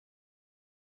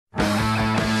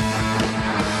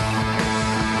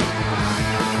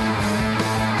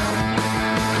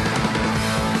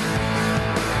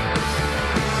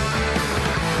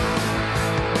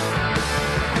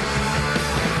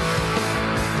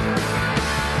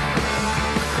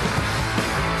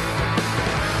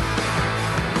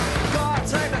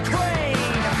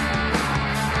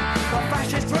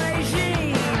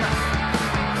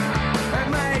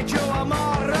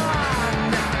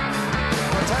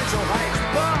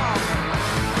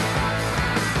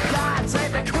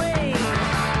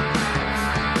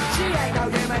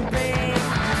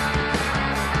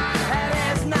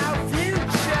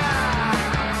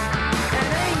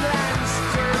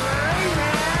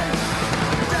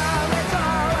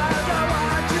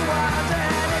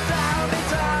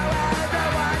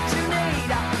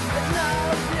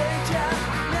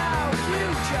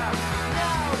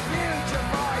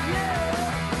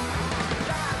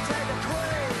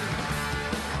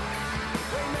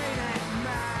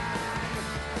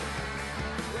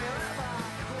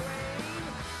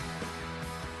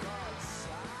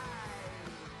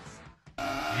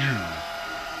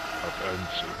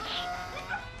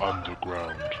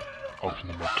underground of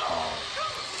the macabre,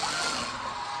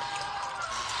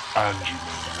 and you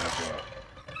may never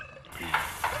leave.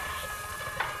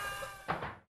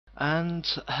 And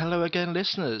hello again,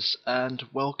 listeners, and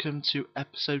welcome to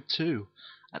episode 2.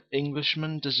 An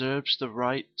Englishman deserves the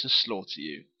right to slaughter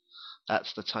you.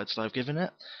 That's the title I've given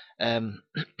it.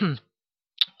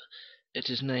 It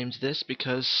is named this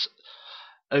because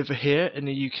over here in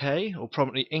the UK, or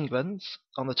probably England,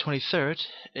 on the 23rd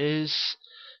is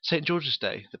St. George's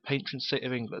Day, the patron saint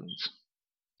of England.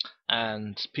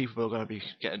 And people are going to be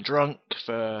getting drunk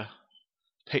for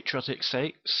patriotic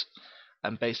sakes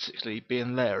and basically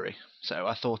being leery. So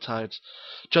I thought I'd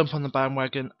jump on the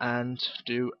bandwagon and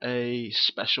do a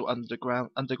special Underground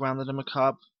of the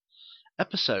Macabre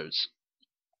episodes.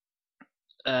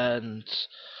 And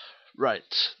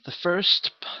right,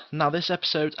 now this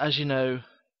episode, as you know,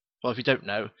 well, if you don't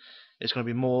know, is going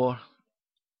to be more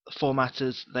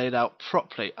formatted, laid out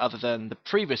properly, other than the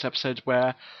previous episode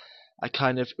where I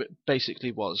kind of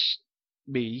basically was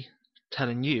me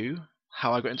telling you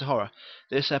how I got into horror.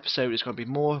 This episode is going to be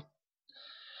more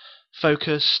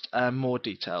focused and more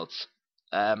detailed,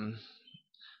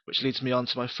 which leads me on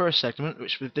to my first segment,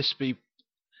 which will be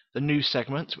the new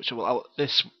segment,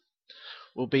 this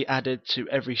will be added to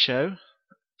every show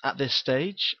at this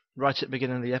stage, right at the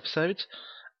beginning of the episode.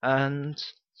 And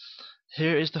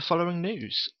here is the following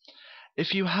news.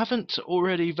 If you haven't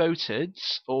already voted,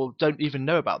 or don't even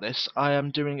know about this, I am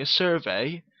doing a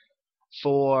survey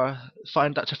to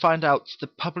find out the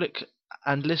public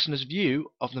and listeners'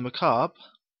 view of the macabre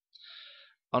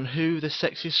on who the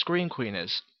sexiest scream queen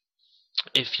is.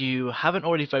 If you haven't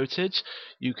already voted,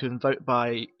 you can vote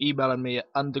by emailing me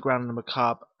at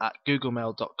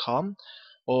undergroundmacabre@googlemail.com,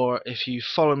 or if you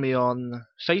follow me on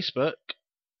Facebook,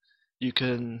 you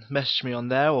can message me on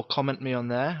there or comment me on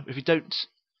there. If you don't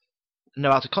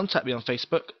know how to contact me on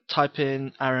Facebook, type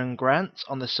in Aaron Grant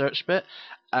on the search bit,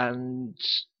 and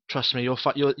trust me,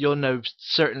 you'll know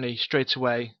certainly straight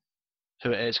away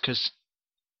who it is.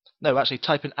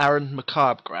 Type in Aaron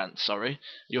Macabre Grant.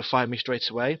 You'll find me straight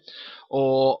away.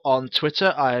 Or on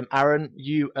Twitter, I am Aaron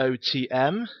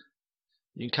UOTM.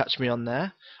 You can catch me on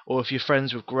there. Or if you're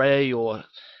friends with Gray or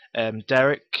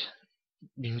Derek,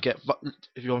 you can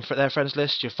if you're on their friends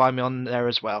list, you'll find me on there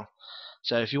as well.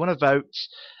 So if you want to vote,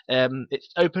 it's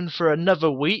open for another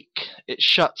week. It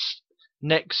shuts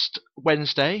next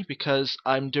Wednesday because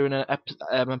I'm doing a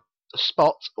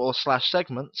spot or /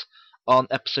 segment on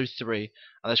episode 3.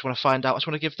 I just want to find out. I'm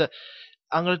going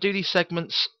to do these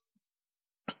segments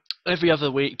every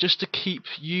other week just to keep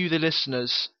you, the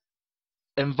listeners,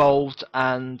 involved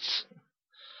and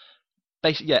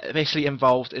basically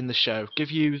involved in the show.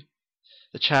 Give you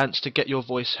the chance to get your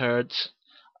voice heard.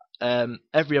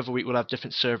 Every other week we'll have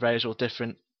different surveys or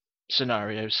different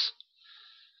scenarios.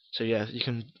 So yeah, you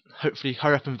can hopefully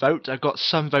hurry up and vote. I've got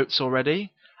some votes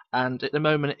already, and at the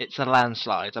moment it's a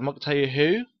landslide. I'm not going to tell you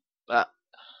who, but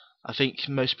I think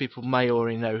most people may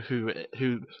already know who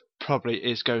probably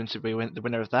is going to be the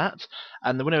winner of that.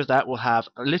 And the winner of that will have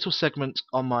a little segment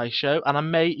on my show, and I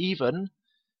may even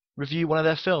review one of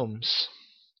their films.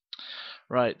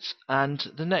 Right,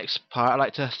 and the next part, I'd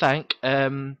like to thank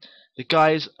the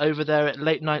guys over there at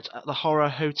Late Night at the Horror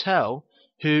Hotel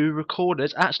who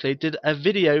did a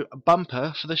video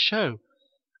bumper for the show.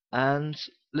 And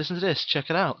listen to this, check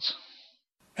it out.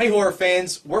 Hey horror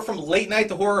fans, we're from Late Night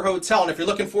the Horror Hotel, and if you're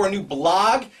looking for a new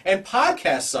blog and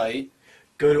podcast site,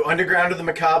 go to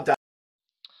undergroundofthemacabre.com.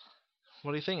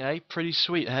 What do you think, eh? Pretty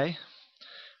sweet, eh?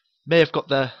 May have got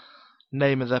the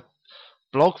name of the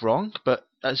blog wrong, but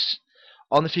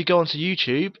if you go onto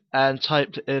YouTube and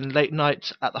type in Late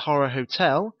Night at the Horror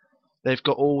Hotel, they've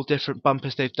got all different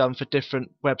bumpers they've done for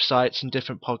different websites and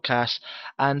different podcasts.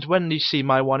 And when you see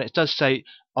my one, it does say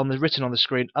written on the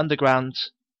screen,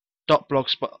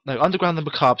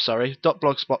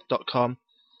 undergroundthemacabre.blogspot.com,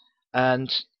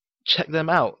 and check them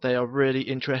out. They are really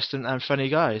interesting and funny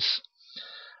guys.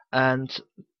 And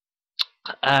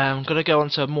I'm going to go on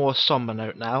to a more somber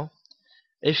note now.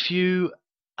 If you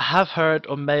have heard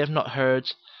or may have not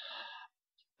heard,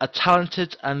 a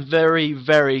talented and very,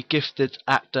 very gifted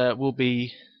actor will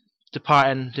be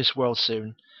departing this world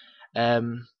soon.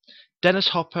 Dennis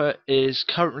Hopper is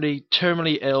currently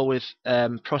terminally ill with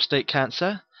prostate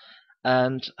cancer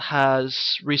and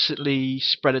has recently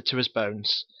spread it to his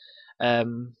bones.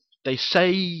 They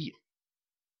say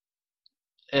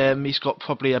he's got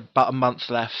probably about a month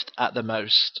left at the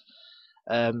most.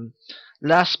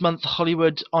 Last month,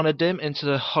 Hollywood honoured him into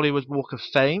the Hollywood Walk of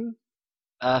Fame.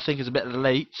 I think it's a bit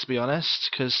late, to be honest,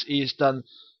 because he's done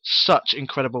such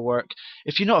incredible work.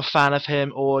 If you're not a fan of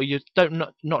him or you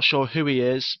not sure who he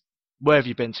is, where have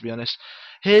you been, to be honest?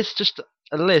 Here's just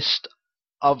a list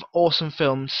of awesome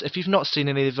films. If you've not seen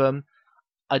any of them,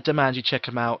 I demand you check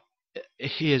him out.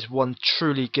 He is one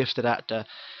truly gifted actor.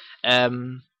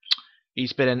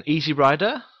 He's been in Easy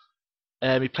Rider.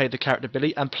 He played the character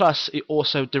Billy, and plus he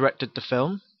also directed the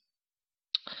film.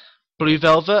 Blue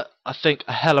Velvet, I think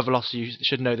a hell of a lot of you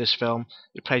should know this film.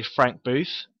 He played Frank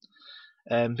Booth.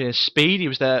 In Speed, he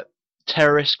was the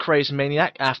terrorist crazy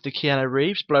maniac after Keanu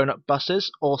Reeves, blowing up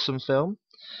buses. Awesome film.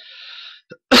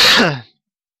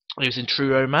 He was in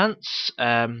True Romance.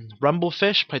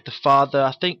 Rumblefish, played the father,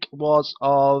 I think was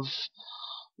of,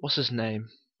 what's his name?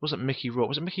 Was it Mickey Rourke?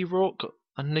 Was it Mickey Rourke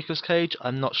and Nicolas Cage?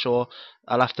 I'm not sure.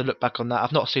 I'll have to look back on that.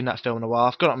 I've not seen that film in a while.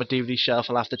 I've got it on my DVD shelf.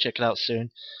 I'll have to check it out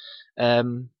soon.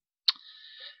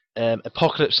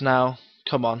 Apocalypse Now.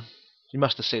 Come on. You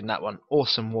must have seen that one.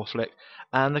 Awesome war flick.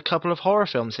 And a couple of horror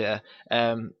films here.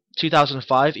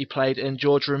 2005, he played in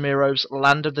George Romero's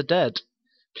Land of the Dead.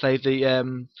 Played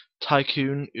the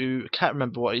tycoon who, can't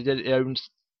remember what he did. He owned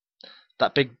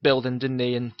that big building, didn't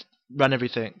he, and ran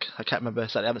everything. I can't remember,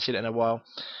 so I haven't seen it in a while.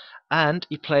 And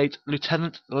he played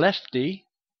Lieutenant Lefty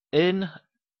in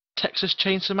Texas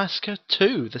Chainsaw Massacre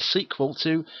 2, the sequel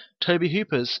to Tobe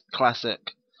Hooper's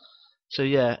classic. So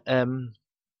yeah,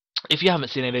 if you haven't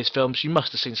seen any of those films, you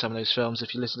must have seen some of those films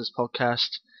if you listen to this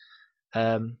podcast.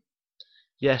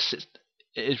 Yes, it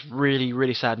is really,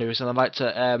 really sad news, and I'd like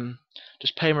to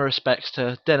just pay my respects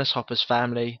to Dennis Hopper's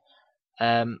family.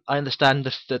 I understand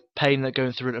the pain they're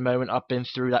going through at the moment. I've been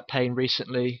through that pain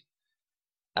recently,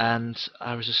 and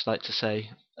I would just like to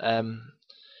say, I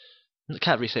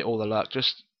can't really say all the luck,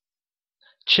 just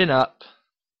chin up,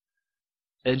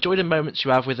 enjoy the moments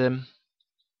you have with him,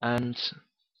 and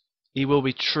he will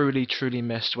be truly, truly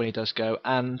missed when he does go.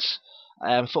 And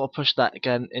I thought I'll push that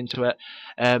again into it.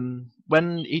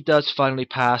 When he does finally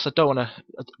pass,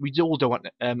 we all don't want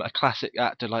a classic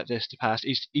actor like this to pass.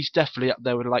 He's definitely up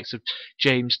there with the likes of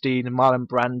James Dean, Marlon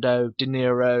Brando, De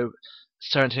Niro,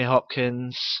 Sir Anthony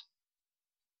Hopkins.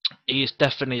 He is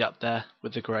definitely up there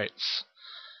with the greats.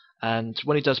 And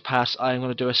when he does pass, I'm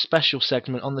going to do a special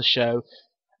segment on the show,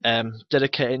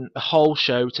 dedicating a whole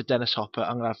show to Dennis Hopper.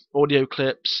 I'm going to have audio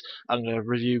clips. I'm going to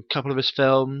review a couple of his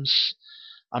films.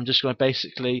 I'm just going to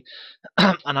basically,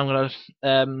 and I'm going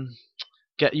to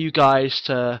get you guys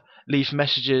to leave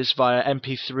messages via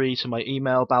MP3 to my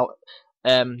email about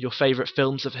your favourite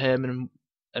films of him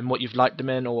and what you've liked them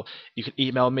in, or you can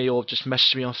email me or just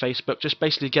message me on Facebook. Just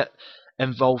basically get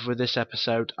involved with this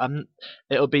episode.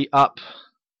 It'll be up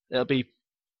to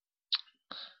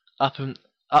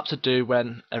do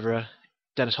whenever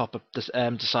Dennis Hopper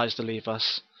decides to leave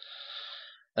us.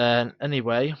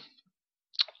 Anyway,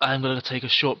 I'm going to take a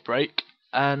short break,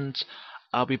 and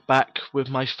I'll be back with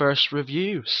my first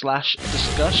review /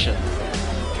 discussion.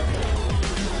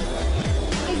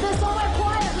 Is there somewhere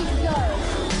quiet we can go?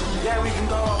 Yeah, we can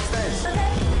go upstairs.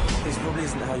 Okay. This probably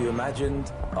isn't how you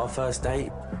imagined our first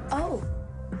date. Oh,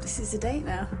 this is a date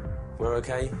now. We're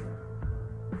okay.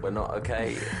 We're not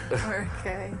okay. We're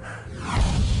okay.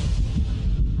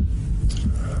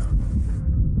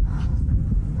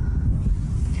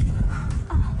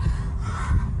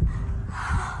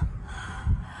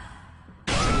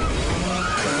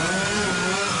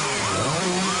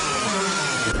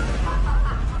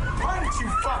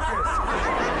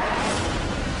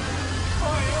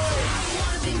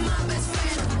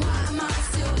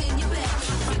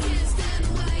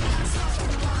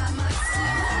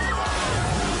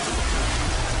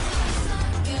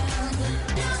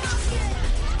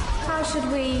 How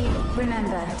should we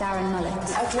remember Darren Mullet?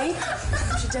 Okay.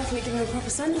 We should definitely give him a proper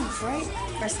send-off, right?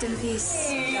 Rest in peace.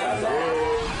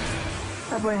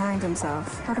 That boy hanged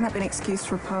himself. How can that be an excuse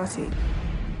for a party?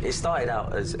 It started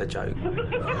out as a joke.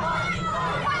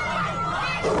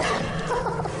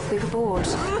 We were bored.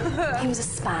 He was a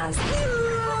spaz.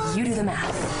 You do the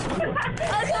math.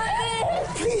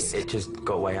 Please. It just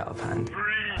got way out of hand.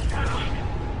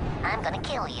 I'm gonna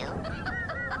kill you.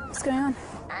 What's going on?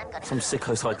 Some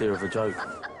sicko's idea of a joke.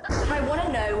 I want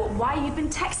to know why you've been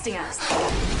texting us.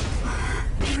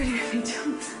 You really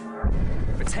don't.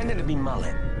 Pretending to be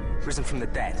Mullet, risen from the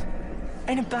dead,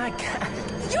 ain't a bad cat.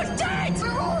 You're dead!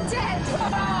 We're all dead!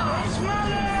 It's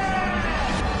Mullet!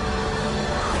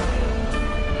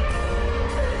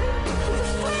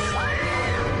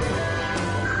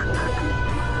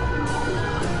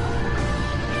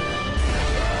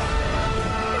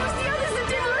 What's the others that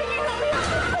didn't like you?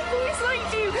 I've always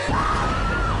liked you.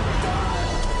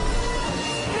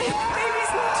 Maybe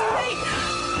it's not too late.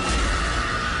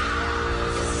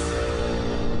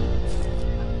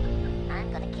 I'm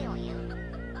gonna kill you.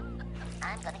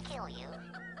 I'm gonna kill you.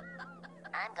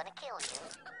 I'm gonna kill you.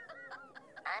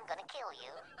 gonna kill you.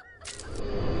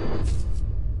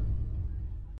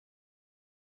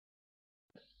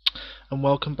 And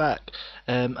welcome back.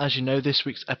 As you know, this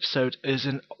week's episode is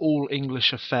an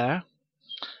all-English affair,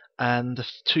 and the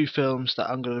two films that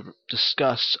I'm going to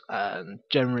discuss and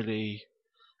generally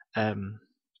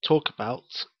talk about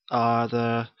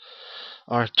are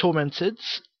Tormented,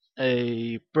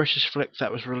 a British flick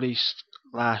that was released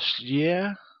last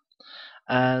year,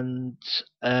 and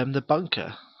The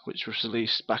Bunker, which was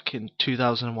released back in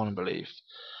 2001, I believe.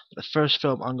 The first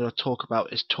film I'm going to talk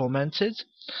about is Tormented,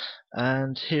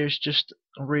 and here's just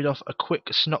I'll read off a quick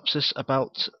synopsis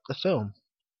about the film.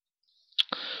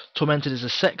 Tormented is a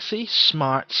sexy,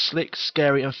 smart, slick,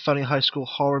 scary and funny high school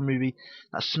horror movie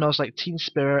that smells like teen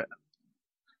spirit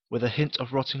with a hint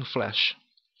of rotting flesh.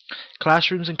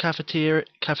 Classrooms and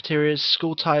cafeterias,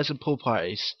 school ties and pool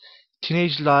parties.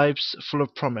 Teenage lives full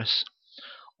of promise.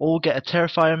 All get a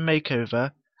terrifying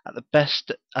makeover at the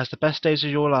best as the best days of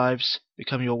your lives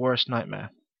become your worst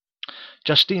nightmare.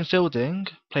 Justine Fielding,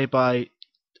 played by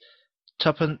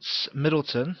Tuppence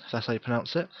Middleton, if that's how you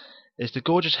pronounce it, is the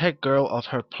gorgeous head girl of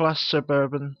her plush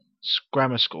suburban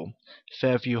grammar school,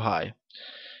 Fairview High.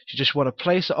 She just won a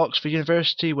place at Oxford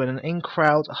University when an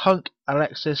in-crowd hunk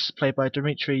Alexis, played by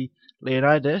Dimitri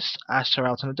Leonidas, asked her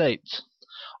out on a date.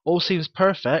 All seems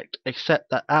perfect, except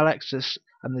that Alexis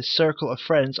and this circle of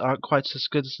friends aren't quite as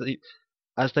good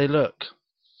as they look.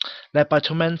 Led by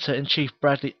Tormentor-in-Chief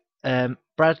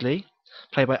Bradley,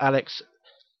 played by Alex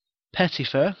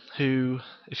Pettyfer, who,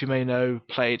 if you may know,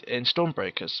 played in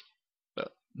Stormbreakers,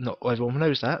 but not everyone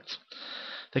knows that.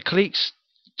 The clique's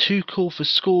too cool for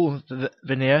school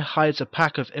veneer hides a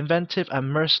pack of inventive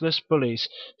and merciless bullies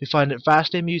who find it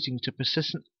vastly amusing to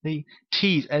persistently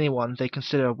tease anyone they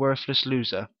consider a worthless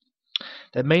loser.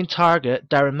 Their main target,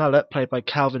 Darren Mullet, played by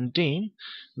Calvin Dean,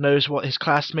 knows what his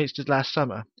classmates did last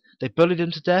summer. They bullied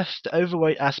him to death. The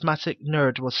overweight asthmatic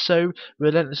nerd was so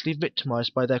relentlessly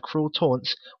victimized by their cruel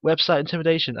taunts, website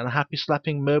intimidation and happy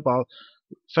slapping mobile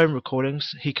phone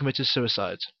recordings, he committed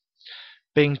suicide.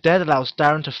 Being dead allows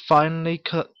Darren to finally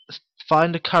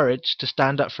find the courage to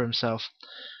stand up for himself.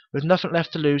 With nothing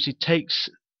left to lose, he takes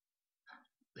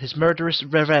his murderous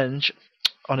revenge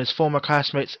on his former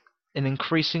classmates in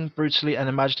increasing brutally and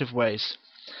imaginative ways.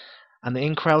 And the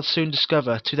in-crowd soon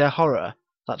discover, to their horror,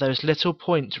 that there is little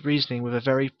point reasoning with a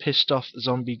very pissed-off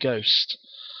zombie ghost.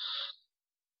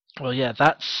 Well, yeah,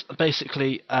 that's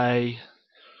basically a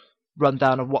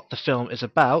rundown of what the film is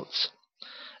about.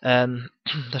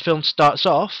 The film starts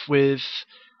off with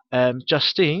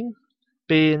Justine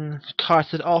being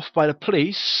carted off by the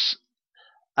police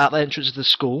at the entrance of the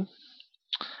school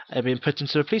and being put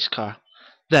into a police car.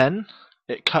 Then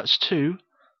it cuts to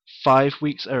 5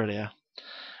 weeks earlier,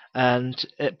 and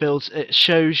it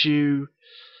shows you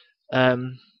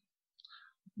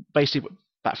basically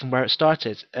back from where it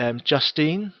started.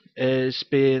 Justine is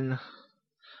being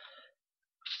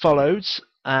followed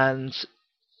and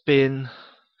being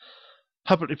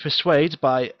publicly persuaded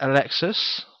by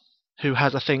Alexis, who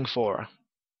has a thing for her.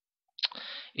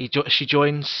 She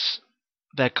joins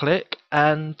their clique,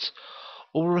 and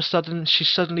all of a sudden she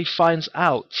suddenly finds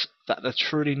out that they're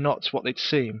truly not what they'd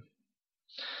seem.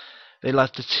 They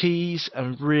like to tease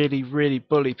and really, really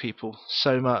bully people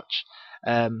so much.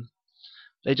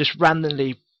 They just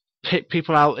randomly pick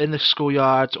people out in the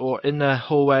schoolyard or in the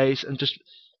hallways and just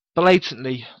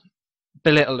blatantly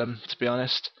belittle them, to be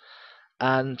honest.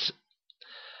 And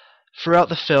throughout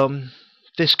the film,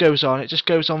 this goes on. It just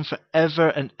goes on forever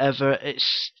and ever. It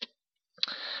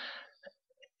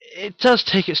does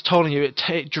take its toll on you.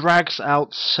 It drags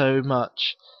out so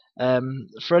much.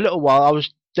 For a little while, I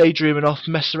was daydreaming off,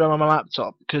 messing around on my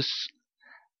laptop, because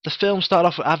the film started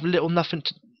off with nothing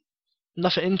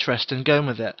interesting going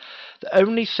with it. The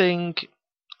only thing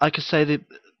I could say that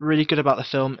really good about the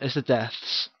film is the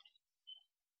deaths.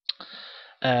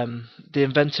 The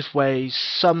inventive ways.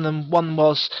 Some of them. One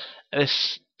was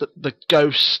the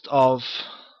ghost of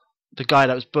the guy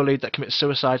that was bullied, that committed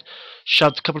suicide,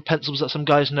 shoved a couple of pencils at some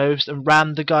guy's nose and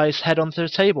rammed the guy's head onto the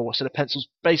table, so the pencils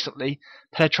basically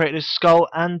penetrated his skull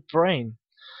and brain.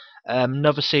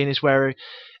 Another scene is where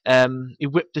he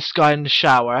whipped this guy in the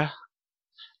shower,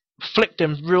 flicked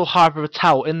him real hard with a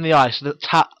towel in the eye, so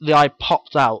that the eye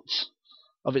popped out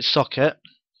of its socket.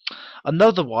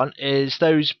 Another one is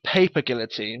those paper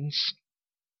guillotines.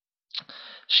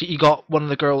 He got one of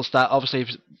the girls that obviously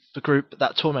the group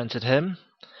that tormented him,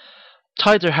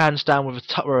 tied her hands down with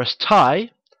a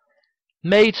tie,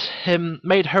 made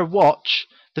her watch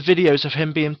the videos of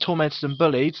him being tormented and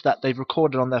bullied that they've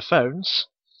recorded on their phones,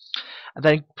 and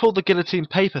then pulled the guillotine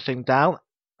paper thing down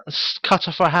and cut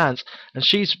off her hands. And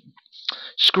she's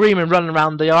screaming, running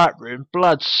around the art room,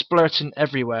 blood splurting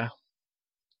everywhere.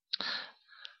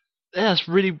 Yeah, that's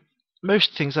really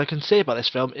most things I can say about this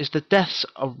film is the deaths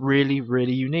are really,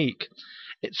 really unique.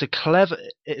 It's a clever.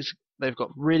 It's they've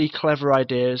got really clever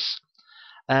ideas,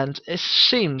 and it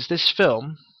seems this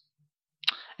film.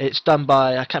 It's done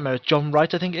by I can't remember John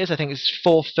Wright. I think it is. I think it's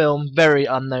fourth film, very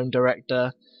unknown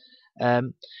director.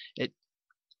 Um, it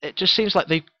it just seems like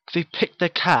they picked their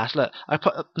cast. Look, I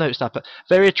put notes up, but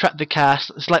very attractive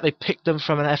cast. It's like they picked them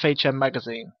from an FHM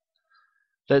magazine.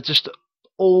 They're just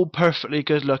all perfectly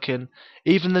good looking.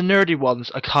 Even the nerdy ones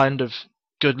are kind of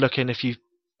good looking if you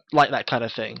like that kind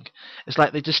of thing. It's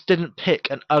like they just didn't pick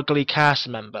an ugly cast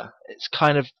member. It's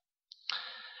kind of.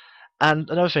 And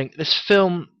another thing, this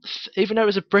film, even though it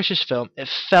was a British film, it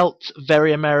felt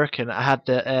very American. It had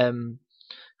the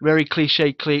very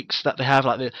cliche cliques that they have,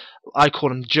 like I call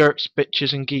them jerks,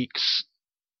 bitches, and geeks.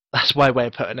 That's my way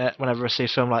of putting it. Whenever I see a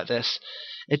film like this,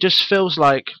 it just feels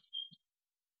like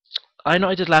I know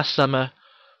I did last summer.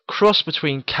 Cross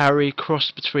between Carrie,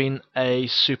 cross between a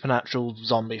supernatural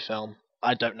zombie film.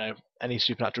 I don't know any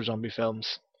supernatural zombie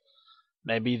films.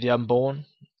 Maybe The Unborn.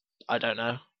 I don't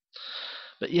know.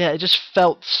 But yeah, it just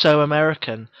felt so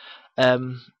American.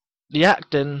 The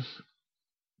acting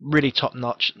really top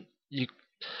notch.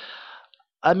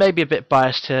 I may be a bit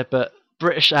biased here, but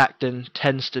British acting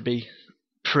tends to be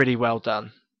pretty well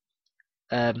done.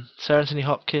 Sir Anthony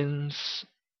Hopkins,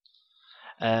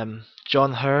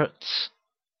 John Hurt.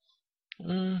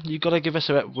 You got to give us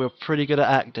a bit. We're pretty good at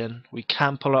acting. We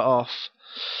can pull it off.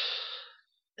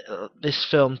 This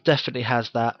film definitely has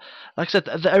that. Like I said,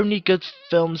 the only good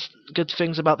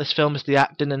things about this film is the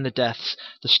acting and the deaths.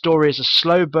 The story is a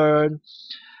slow burn.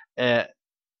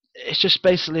 It's just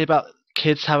basically about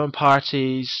kids having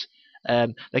parties.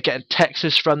 They're getting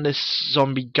texts from this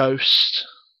zombie ghost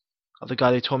of the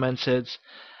guy they tormented.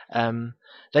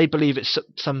 They believe it's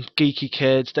some geeky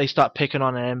kid. They start picking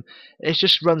on him. It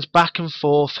just runs back and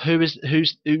forth.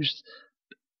 Who's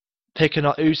picking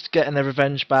on who's getting their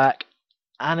revenge back,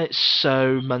 and it's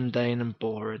so mundane and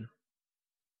boring.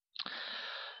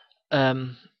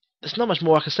 There's not much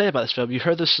more I can say about this film. You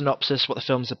heard the synopsis, what the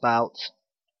film's about.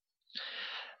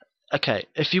 Okay,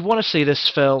 if you want to see this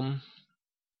film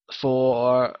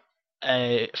for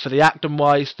the acting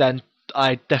wise, then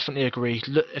I definitely agree.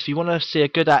 Look, if you want to see a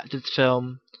good acted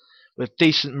film with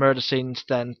decent murder scenes,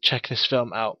 then check this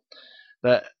film out.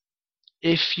 But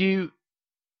if you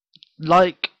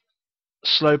like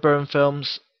slow burn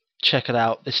films, check it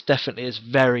out. This definitely is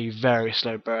very, very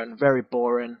slow burn, very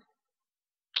boring.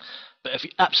 But if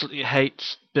you absolutely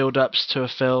hate build-ups to a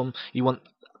film, you want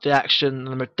the action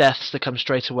and the deaths to come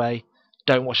straight away,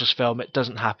 don't watch this film. It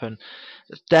doesn't happen.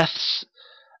 The deaths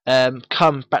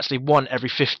come actually one every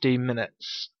 15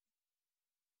 minutes.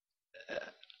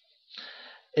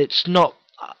 It's not.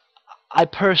 I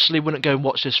personally wouldn't go and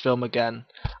watch this film again.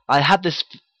 I had this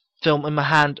film in my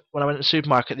hand when I went to the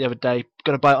supermarket the other day,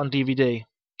 going to buy it on DVD.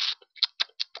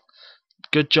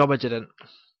 Good job I didn't,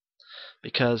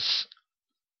 because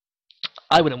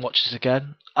I wouldn't watch this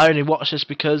again. I only watched this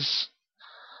because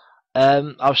I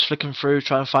was flicking through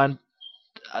trying to find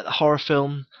a horror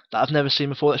film that I've never seen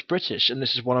before that's British, and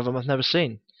this is one of them I've never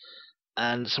seen,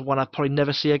 and it's one I'll probably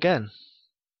never see again.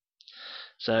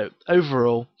 So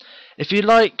overall, if you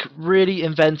like really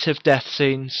inventive death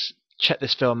scenes, check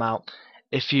this film out.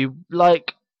 If you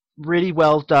like really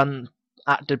well done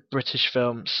acted British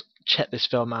films, check this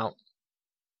film out.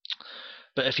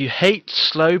 But if you hate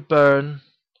slow burn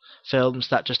films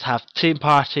that just have teen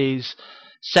parties,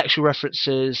 sexual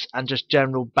references, and just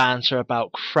general banter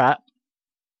about crap,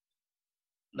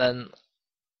 then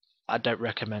I don't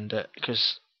recommend it,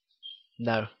 because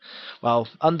no. Well,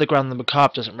 Underground the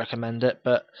Macabre doesn't recommend it,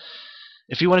 but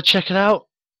if you want to check it out,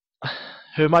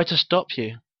 who am I to stop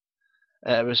you?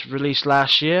 It was released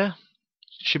last year.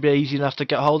 Should be easy enough to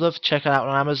get hold of. Check it out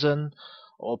on Amazon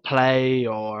or Play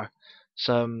or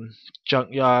some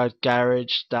junkyard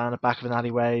garage down the back of an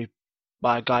alleyway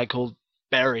by a guy called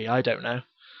Berry. I don't know.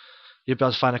 You'll be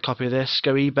able to find a copy of this.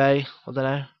 Go eBay. I don't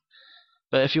know.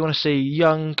 But if you want to see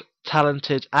young,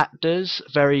 talented actors,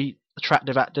 very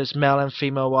attractive actors, male and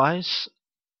female wise,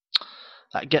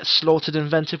 that get slaughtered in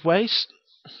inventive ways,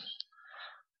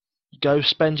 go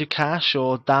spend your cash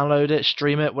or download it,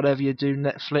 stream it, whatever you do,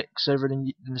 Netflix over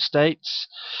in the States,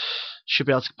 should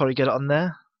be able to probably get it on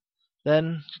there,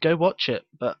 then go watch it.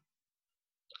 But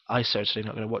I certainly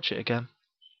not going to watch it again.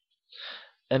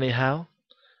 Anyhow,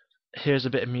 here's a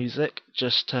bit of music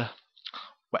just to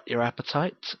whet your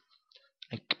appetite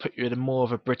and put you in more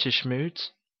of a British mood,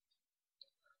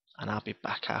 and I'll be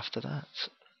back after that.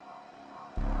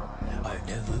 I've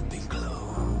never been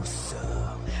closer.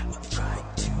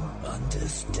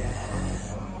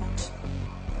 understand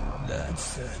that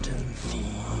certain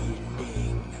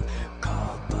feeling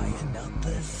called by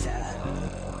another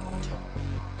sound.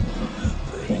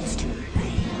 But it's too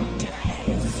late to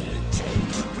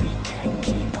hesitate. We can't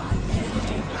keep on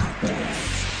living like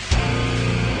this.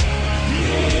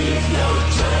 Leave no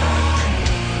track.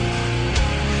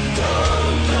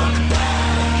 Don't look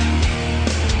back.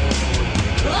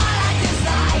 All I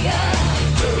desire.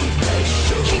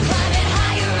 Keep climbing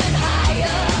higher and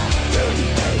higher.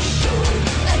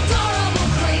 Adorable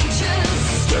creatures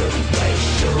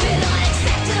with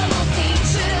unacceptable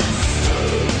features.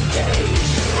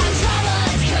 And trouble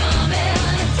is coming.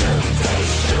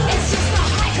 It's just the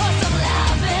high cost of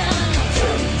loving.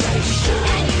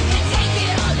 And you can take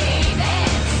it or leave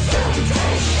it.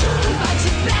 But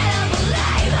you better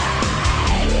believe it.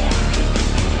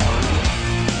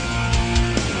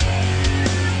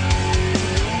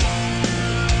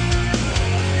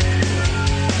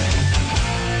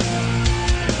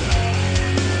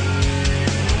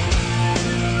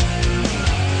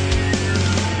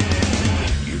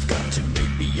 You've got to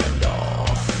make me an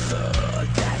offer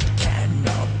that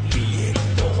cannot be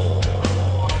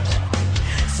ignored.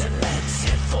 So let's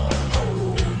head for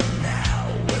home now.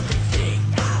 Everything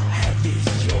I have is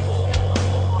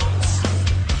yours.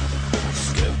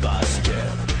 Step by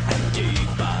step and day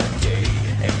by day,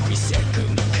 every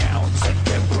second counts. I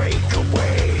can break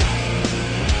away.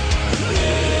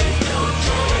 Leave no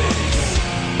trace.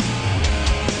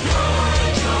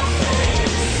 Hide your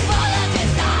face. Full of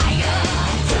desire.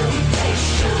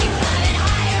 Temptation. Keep climbing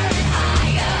higher and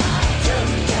higher.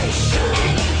 Temptation.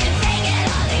 And you can take it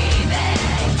or leave it.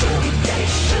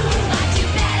 Temptation. But you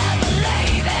better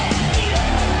believe it.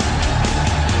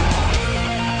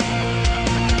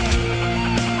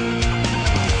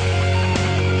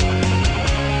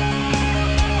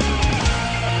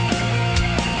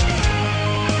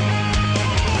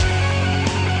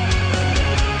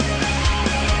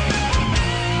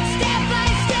 Step by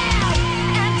step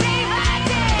and day by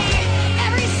day,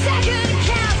 every second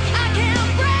counts. I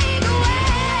can't break away.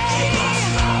 Keep us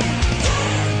from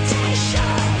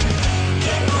temptation.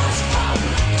 Keep us from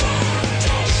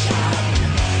temptation.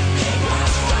 Keep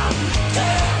us from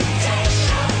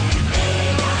temptation.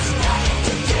 Lead us not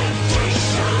to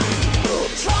temptation.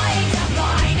 Trying to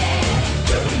find it.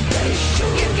 Temptation.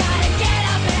 You gotta get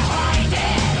up behind it.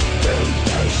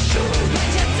 Temptation. Put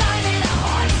your time in the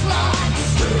hard slots.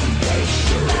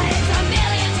 Temptation. But it's a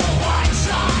million to one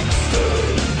shots.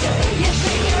 You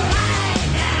think you're right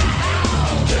now.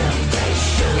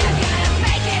 Temptation. You're gonna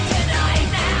make it tonight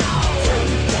now.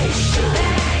 Temptation.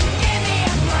 Then give me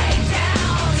a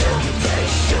breakdown.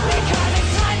 Temptation. Because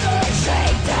it's time for a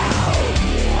shakedown.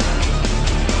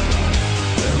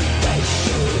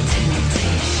 Temptation.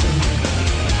 Temptation.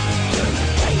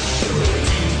 Temptation.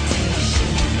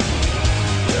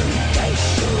 Temptation.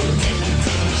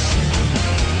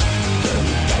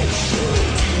 Temptation.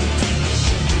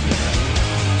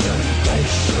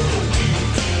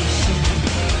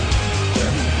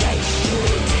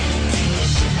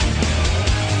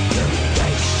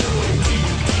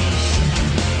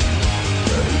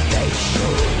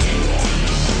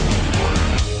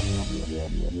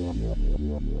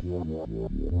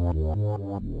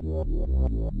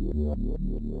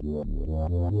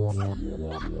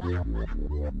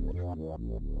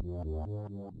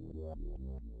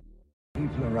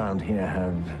 People around here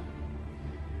have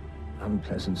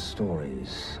unpleasant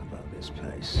stories about this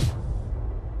place.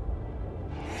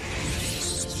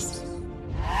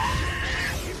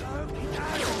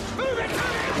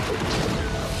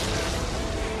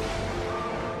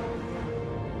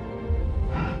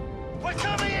 We're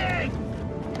coming in!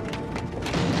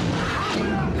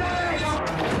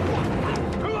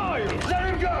 Who are you? Let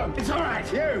him go! It's all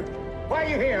right, you! Why are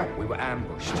you here? We were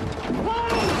ambushed.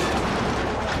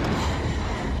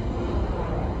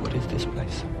 What is this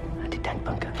place? Anti-tank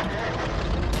bunker.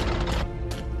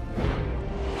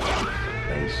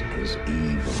 Place is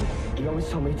evil. He always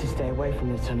told me to stay away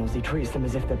from the tunnels. He treats them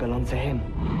as if they belong to him.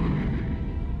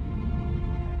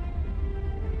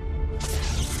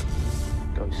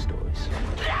 Ghost stories.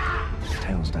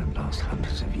 Tales don't last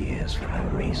hundreds of years for no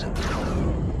reason.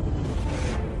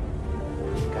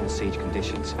 Kind of siege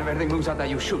conditions. If anything moves out there,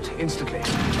 you shoot instantly.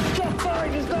 Get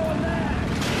fired, there's no one there!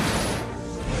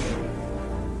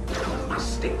 We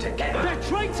must stick together. They're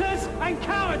traitors and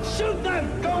cowards! Shoot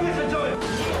them! Go on, listen to him!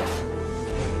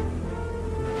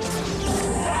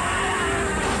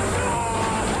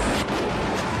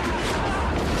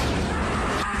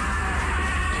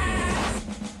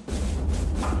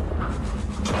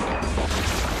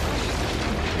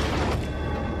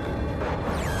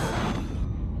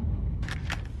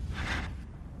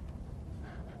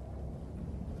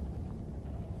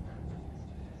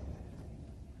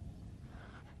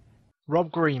 Rob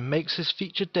Green makes his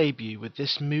feature debut with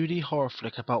this moody horror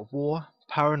flick about war,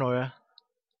 paranoia,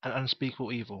 and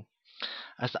unspeakable evil.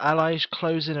 As the Allies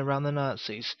close in around the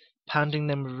Nazis, pounding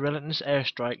them with relentless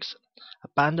airstrikes, a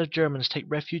band of Germans take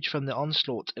refuge from the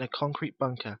onslaught in a concrete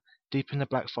bunker deep in the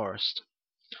Black Forest.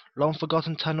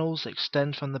 Long-forgotten tunnels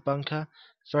extend from the bunker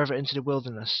further into the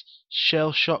wilderness.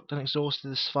 Shell-shocked and exhausted,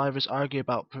 the survivors argue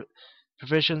about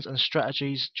provisions and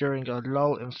strategies during a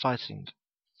lull in fighting.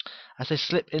 As they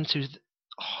slip into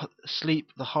sleep,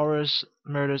 the horrors,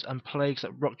 murders, and plagues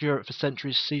that rocked Europe for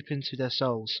centuries seep into their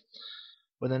souls.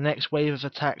 When the next wave of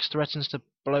attacks threatens to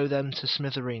blow them to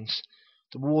smithereens,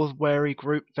 the war-weary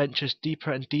group ventures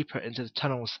deeper and deeper into the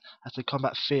tunnels as they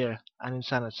combat fear and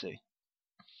insanity.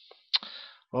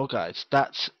 Well, guys,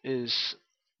 that is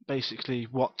basically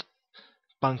what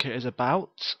Bunker is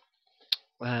about.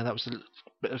 That was a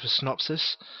bit of a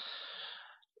synopsis.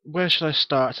 Where should I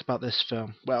start about this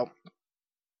film? Well,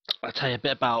 I'll tell you a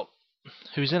bit about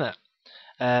who's in it.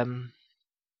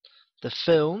 The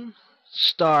film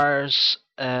stars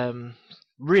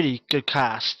really good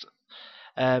cast.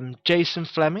 Jason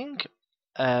Fleming,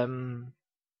 who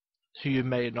you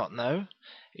may not know.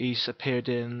 He's appeared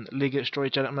in League of Extraordinary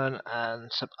Gentlemen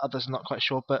and some others, not quite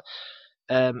sure, but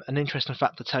an interesting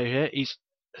fact to tell you here, he's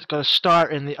got a star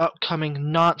in the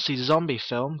upcoming Nazi zombie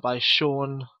film by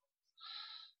Sean.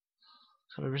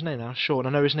 I can't remember his name now. Sean, I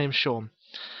know his name's Sean.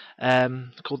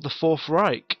 Called The Fourth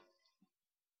Reich.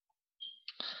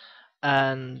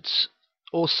 And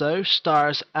also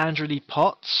stars Andrew Lee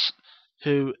Potts,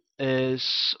 who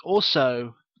has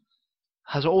also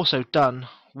done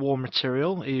war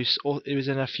material. He was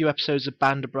in a few episodes of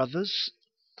Band of Brothers,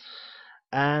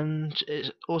 and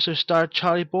it also starred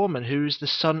Charlie Borman, who is the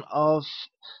son of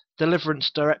Deliverance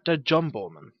director John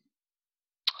Borman,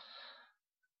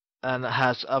 and it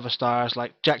has other stars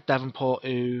like Jack Davenport,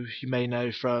 who you may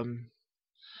know from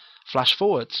Flash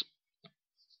Forwards.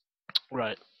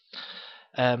 Right.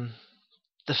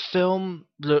 The film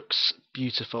looks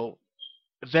beautiful,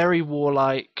 very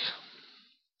warlike,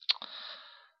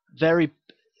 very,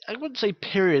 I wouldn't say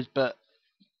period, but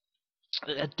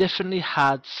it definitely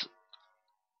had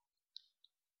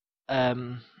a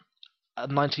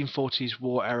 1940s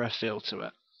war era feel to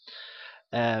it.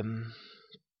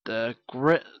 The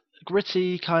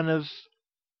gritty kind of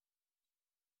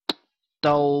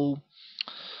dull,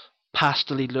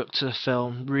 pastel-y look to the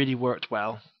film really worked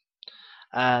well.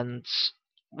 And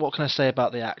what can I say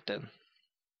about the acting?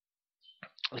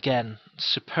 Again,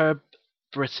 superb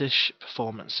British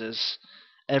performances,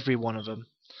 every one of them.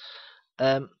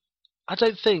 I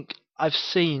don't think I've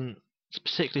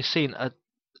particularly seen a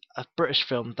British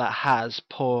film that has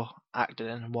poor acting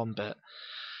in one bit.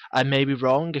 I may be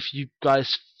wrong. If you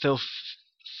guys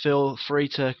feel free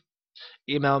to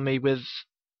email me with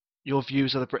your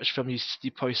views of the British film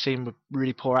you've probably seen with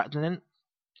really poor acting in,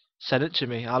 send it to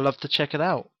me. I'd love to check it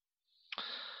out.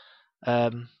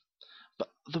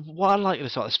 But what I like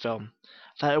about this film,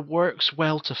 that it works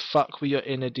well to fuck with your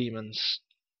inner demons.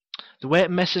 The way it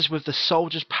messes with the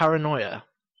soldiers' paranoia.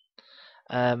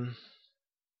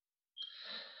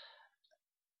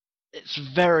 It's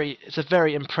a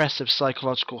very impressive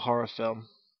psychological horror film.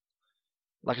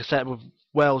 Like I said,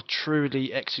 with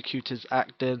truly executed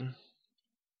acting.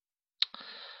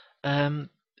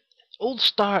 All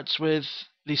starts with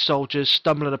these soldiers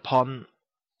stumbling upon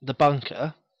the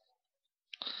bunker,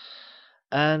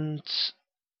 and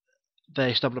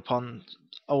they stumble upon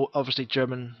obviously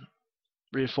German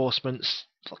reinforcements,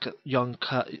 like a young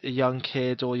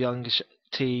kid or young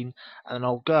teen and an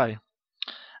old guy.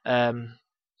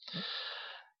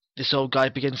 This old guy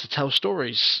begins to tell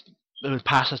stories and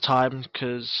pass the time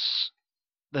because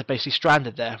they're basically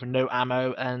stranded there with no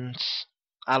ammo and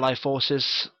Allied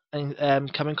forces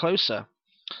coming closer.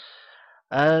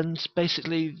 And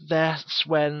basically that's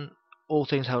when all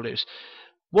things hell loose.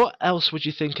 What else would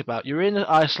you think about? You're in an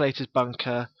isolated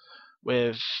bunker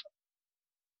with...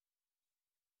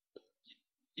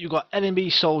 You've got enemy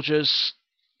soldiers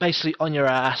basically on your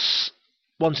ass,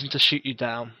 wanting to shoot you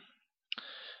down.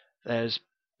 There's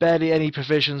barely any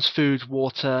provisions, food,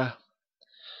 water.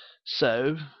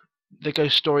 So the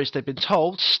ghost stories they've been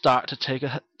told start to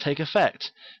take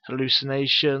effect.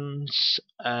 Hallucinations,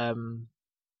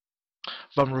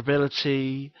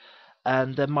 vulnerability,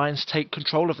 and their minds take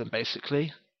control of them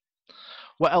basically.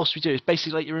 What else we do is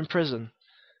basically like you're in prison.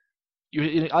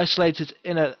 You're isolated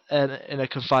in a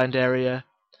confined area.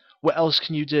 What else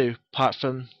can you do apart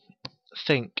from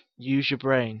think, use your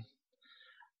brain?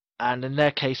 And in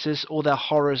their cases, all their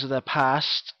horrors of their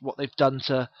past, what they've done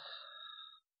to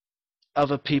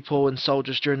other people and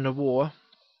soldiers during the war,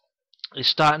 is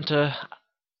starting to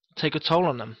take a toll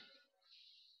on them.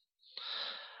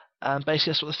 And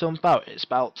basically that's what the film's about. It's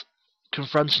about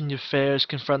confronting your fears,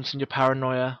 confronting your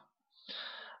paranoia.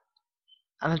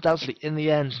 And undoubtedly, in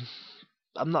the end,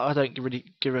 I don't really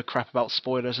give a crap about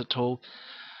spoilers at all.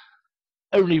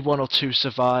 Only one or two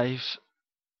survive.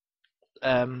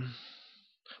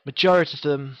 Majority of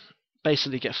them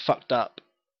basically get fucked up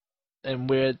in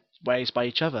weird ways by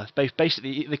each other.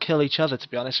 Basically, they kill each other, to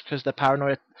be honest, because their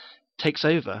paranoia takes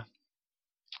over.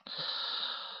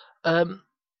 The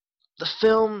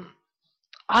film,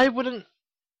 I would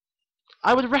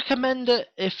recommend it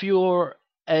if you're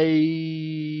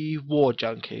a war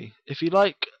junkie. If you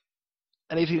like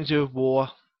anything to do with war,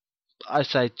 I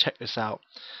say check this out.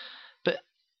 But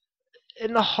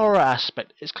in the horror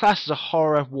aspect, it's classed as a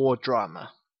horror war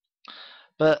drama.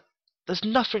 But there's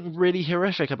nothing really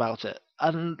horrific about it.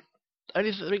 And the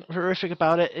only thing horrific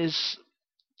about it is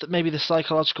that maybe the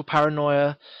psychological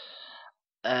paranoia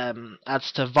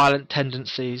adds to violent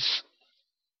tendencies.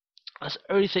 That's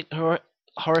the only thing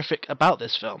horrific about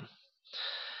this film.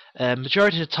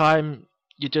 Majority of the time,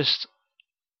 you're just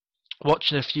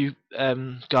watching a few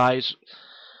guys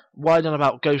whine on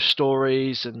about ghost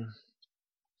stories and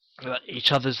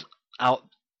each other's out,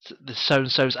 the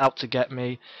so-and-so's out to get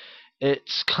me.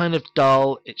 It's kind of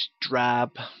dull, it's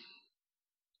drab.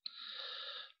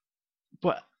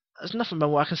 But there's nothing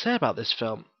more I can say about this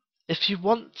film. If you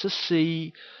want to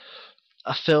see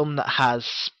a film that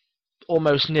has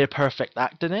almost near perfect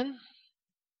acting in,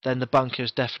 then The Bunker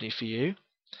is definitely for you.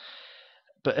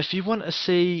 But if you want to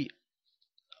see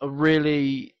a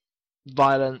really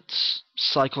violent,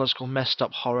 psychological, messed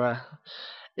up horror,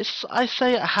 I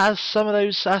say it has some of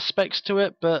those aspects to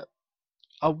it, but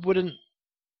I wouldn't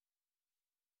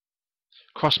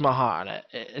cross my heart on it.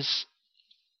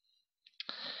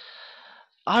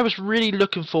 I was really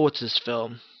looking forward to this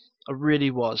film. I really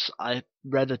was. I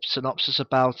read a synopsis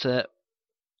about it,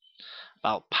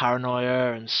 about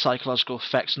paranoia and psychological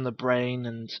effects on the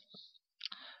brain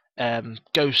and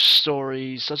ghost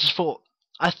stories.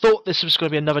 I thought this was going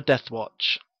to be another Death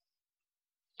Watch,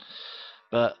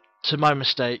 but to my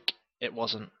mistake, it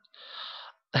wasn't.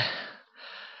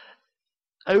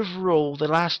 Overall, the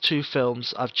last two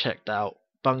films I've checked out,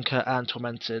 Bunker and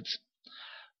Tormented,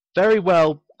 very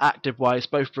well acted wise,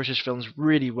 both British films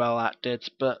really well acted,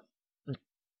 but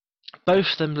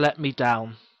both of them let me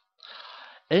down.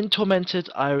 In Tormented,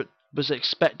 I was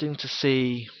expecting to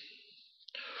see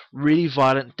really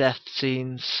violent death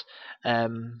scenes,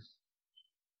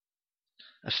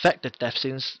 effective death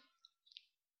scenes,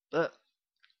 but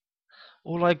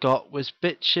all I got was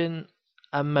bitching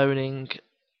and moaning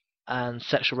and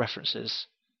sexual references.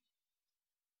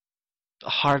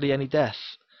 Hardly any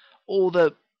death. All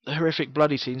the horrific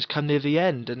bloody scenes come near the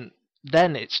end, and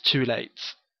then it's too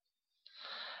late.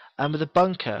 And with The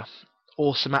Bunker,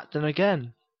 awesome acting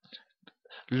again.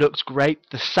 Looked great.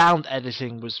 The sound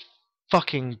editing was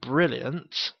fucking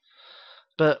brilliant,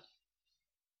 but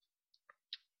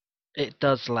it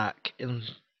does lack in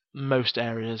most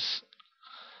areas.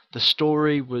 The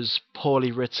story was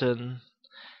poorly written.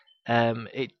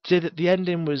 The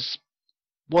ending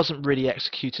wasn't really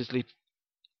executed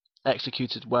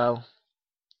well.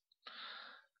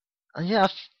 And yeah,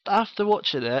 after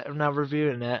watching it and now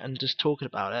reviewing it and just talking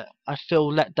about it, I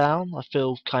feel let down. I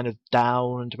feel kind of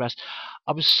down and depressed.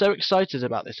 I was so excited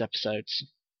about this episode,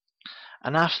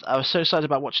 and I was so excited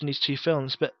about watching these two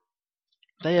films, but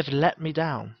they have let me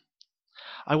down.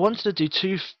 I wanted to do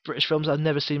two British films I've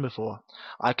never seen before.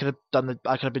 I could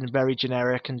have been very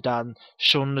generic and done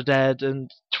Shaun of the Dead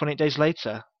and 28 Days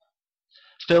Later.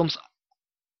 Films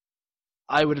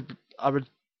I would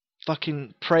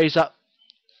fucking praise up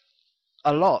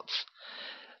a lot.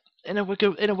 In a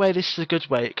way, this is a good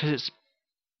way because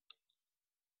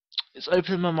it's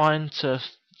opening my mind to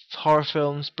horror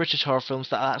films, British horror films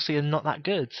that actually are not that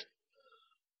good.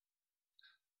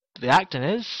 The acting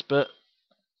is, but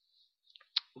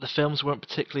the films weren't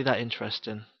particularly that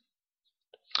interesting.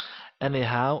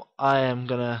 Anyhow, I am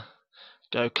gonna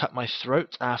go cut my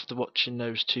throat after watching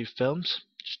those two films.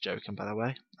 Just joking, by the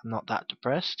way. I'm not that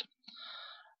depressed.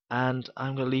 And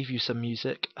I'm gonna leave you some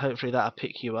music. Hopefully that'll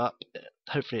pick you up.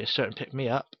 Hopefully it's certain pick me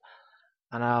up.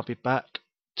 And I'll be back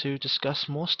to discuss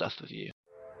more stuff with you.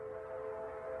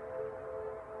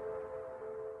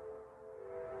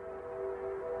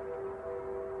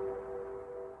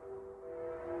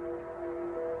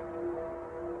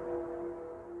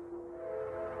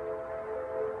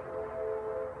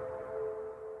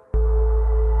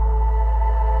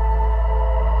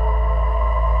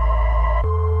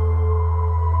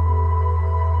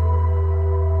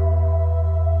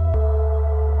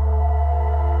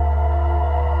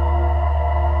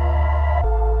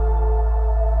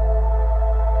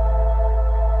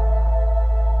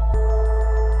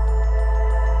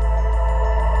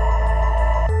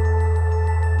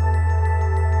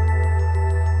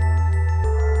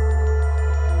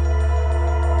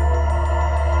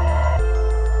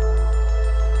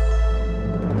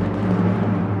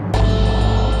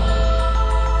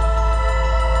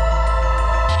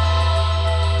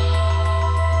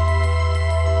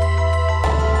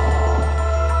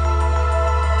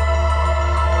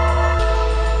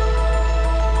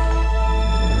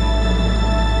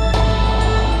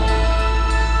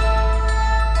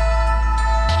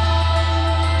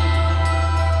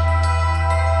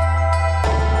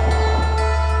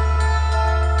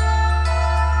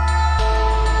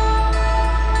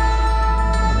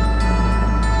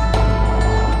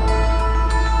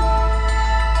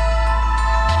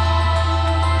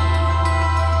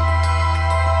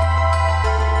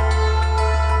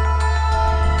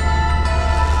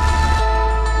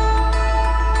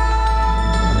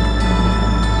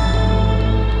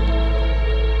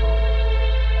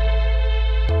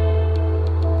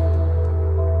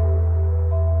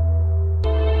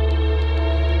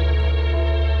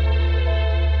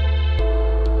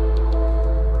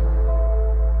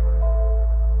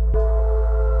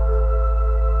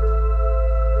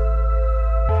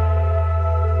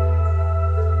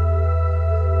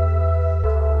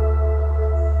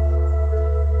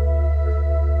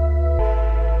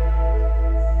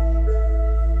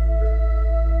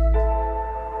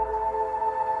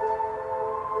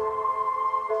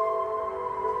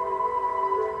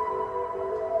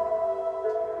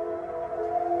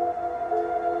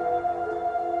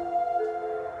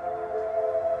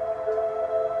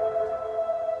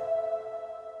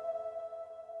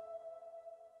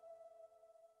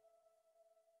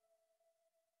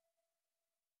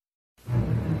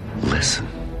 Listen.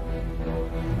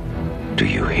 Do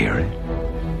you hear it?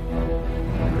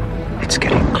 It's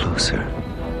getting closer.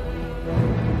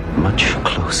 Much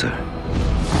closer.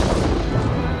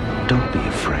 Don't be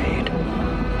afraid.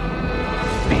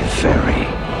 Be very,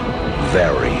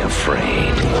 very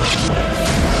afraid.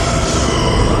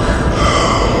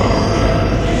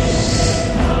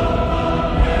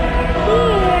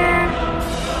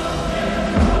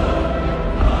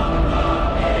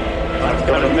 I've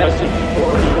got a message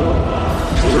for you.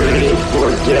 Ready for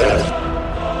death.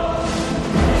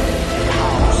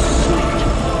 How sweet,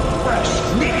 fresh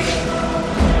meat.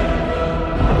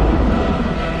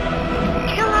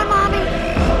 Kill her, Mommy.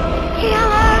 Kill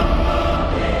her.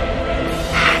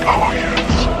 Oh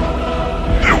yes.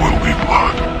 There will be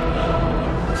blood.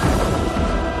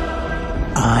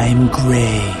 I'm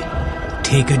Gray.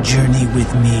 Take a journey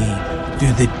with me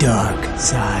through the dark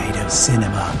side of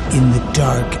cinema in the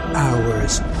Dark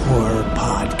Hours Horror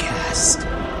Podcast.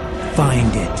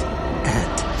 Find it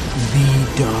at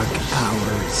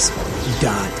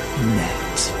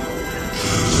thedarkhours.net.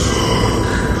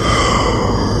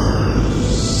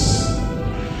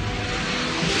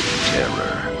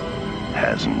 Terror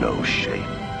has no shape.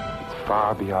 It's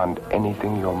far beyond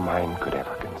anything your mind could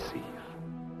ever conceive.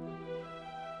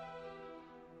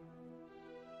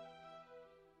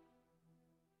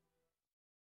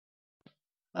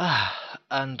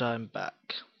 And I'm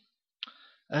back.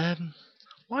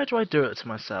 Why do I do it to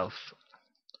myself?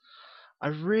 I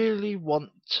really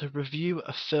want to review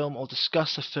a film or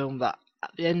discuss a film that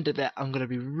at the end of it I'm going to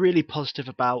be really positive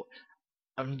about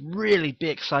and really be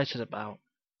excited about.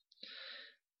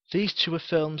 These two are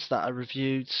films that I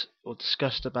reviewed or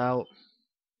discussed about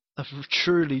have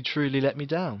truly let me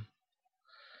down.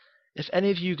 If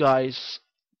any of you guys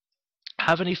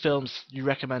have any films you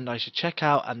recommend I should check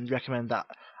out and recommend that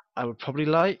I would probably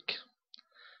like,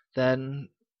 then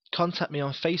contact me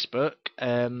on Facebook.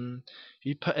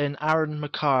 You put in Aaron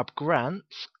Macabre Grant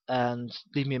and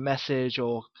leave me a message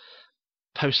or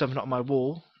post something on my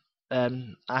wall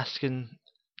asking,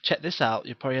 check this out,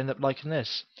 you'll probably end up liking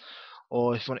this.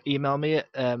 Or if you want to email me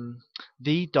at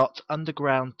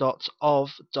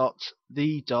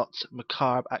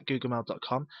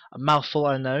the.underground.of.the.macabre@googlemail.com. A mouthful,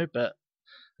 I know, but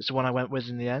it's the one I went with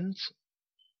in the end.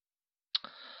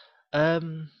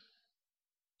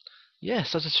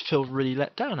 Yes, I just feel really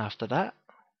let down after that.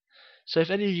 So if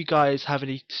any of you guys have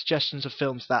any suggestions of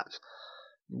films that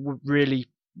would really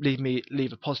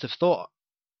leave a positive thought,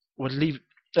 put it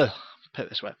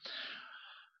this way,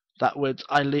 that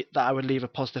I would leave a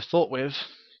positive thought with,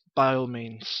 by all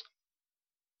means.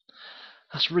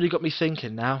 That's really got me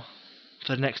thinking now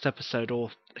for the next episode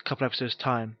or a couple episodes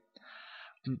time.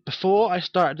 Before I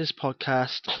started this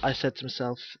podcast, I said to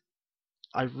myself,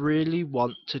 I really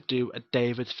want to do a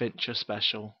David Fincher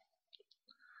special.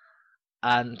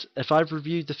 And if I've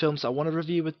reviewed the films I want to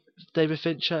review with David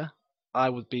Fincher, I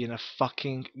would be in a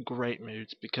fucking great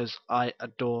mood because I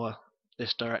adore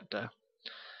this director.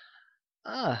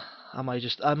 I might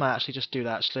actually just do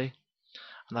that actually.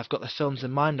 And I've got the films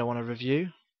in mind I want to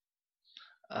review.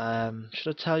 Should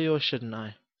I tell you or shouldn't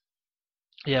I?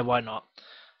 Yeah, why not?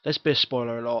 Let's be a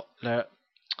spoiler alert.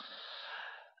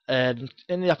 And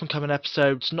in the up and coming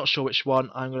episodes, not sure which one,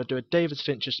 I'm going to do a David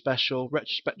Fincher special,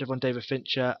 retrospective on David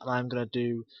Fincher, and I'm going to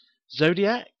do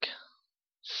Zodiac,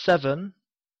 Seven,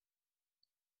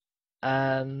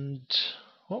 and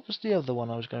what was the other one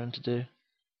I was going to do?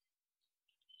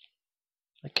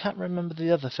 I can't remember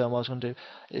the other film I was going to do.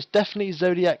 It's definitely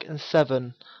Zodiac and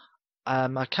Seven.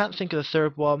 I can't think of the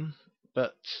third one,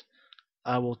 but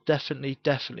I will definitely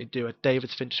do a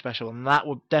David Fincher special, and that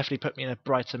will definitely put me in a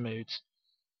brighter mood.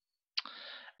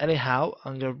 Anyhow,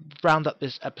 I'm going to round up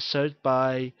this episode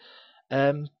by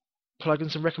plugging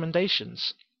some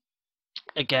recommendations.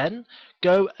 Again,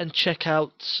 go and check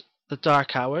out The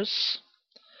Dark Hours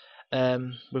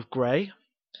with Gray.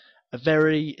 A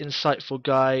very insightful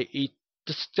guy. He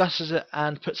discusses it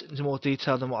and puts it into more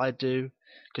detail than what I do,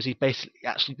 because he basically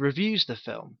actually reviews the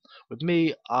film. With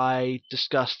me, I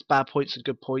discussed bad points and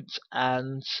good points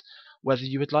and whether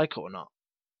you would like it or not.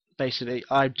 Basically,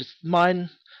 mine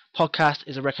podcast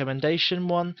is a recommendation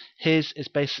one. His is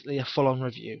basically a full-on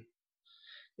review.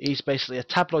 He's basically a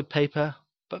tabloid paper,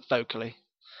 but vocally.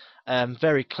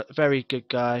 Very good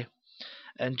guy.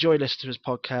 Enjoy listening to his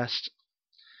podcast.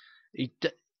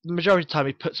 The majority of the time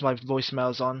he puts my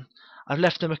voicemails on. I've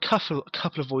left him a couple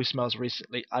of voicemails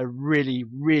recently. I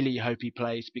really hope he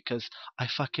plays because I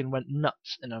fucking went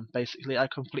nuts in them. Basically, I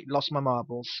completely lost my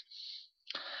marbles.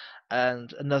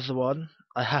 And another one,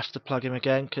 I have to plug him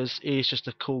again because he's just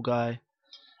a cool guy.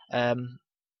 And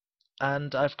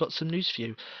I've got some news for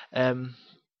you.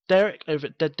 Derek over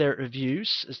at Dead Derek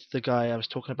Reviews is the guy I was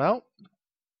talking about.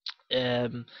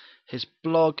 His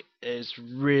blog is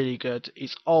really good.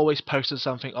 He's always posting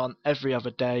something on every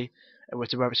other day,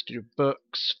 whether it's to do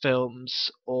books, films,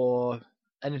 or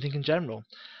anything in general.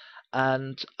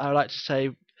 And I would like to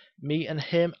say, me and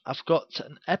him have got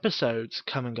an episode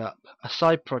coming up, a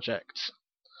side project.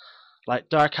 Like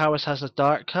Dark Hours has a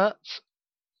dark cut,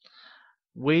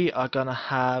 we are gonna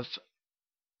have.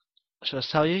 Should I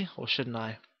tell you, or shouldn't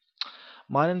I?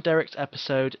 Mine and Derek's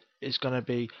episode is gonna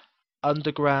be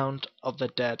Underground of the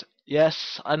Dead.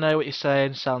 Yes, I know what you're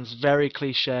saying, sounds very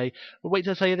cliche, but wait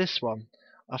till I tell you this one.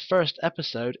 Our first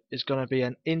episode is going to be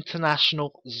an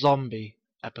international zombie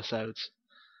episode.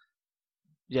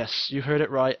 Yes, you heard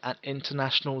it right, an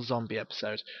international zombie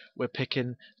episode. We're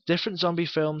picking different zombie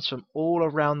films from all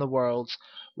around the world.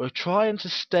 We're trying to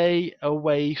stay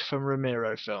away from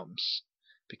Romero films,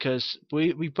 because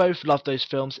we both love those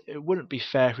films. It wouldn't be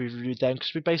fair if we reviewed them,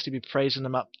 because we'd basically be praising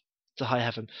them up to high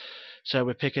heaven. So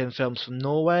we're picking films from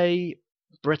Norway,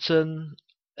 Britain,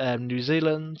 New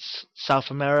Zealand, South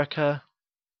America.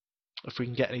 If we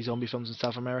can get any zombie films in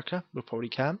South America, we probably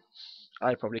can.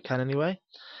 I probably can anyway.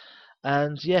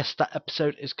 And yes, that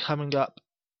episode is coming up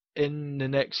in the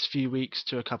next few weeks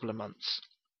to a couple of months.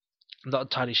 I'm not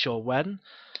entirely sure when,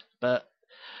 but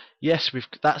yes,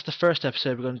 that's the first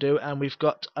episode we're going to do, and we've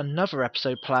got another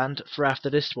episode planned for after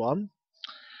this one.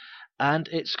 And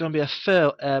it's going to be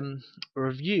a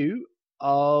review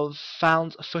of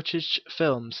found footage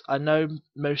films. I know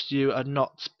most of you are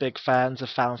not big fans of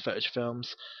found footage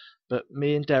films, but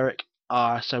me and Derek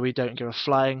are, so we don't give a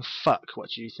flying fuck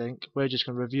what you think. We're just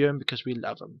going to review them because we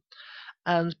love them.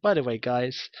 And by the way,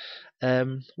 guys,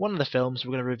 one of the films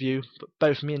we're going to review, but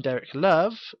both me and Derek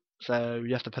love, so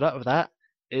you have to put up with that,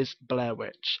 is Blair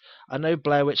Witch. I know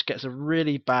Blair Witch gets a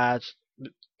really bad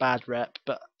rep,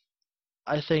 but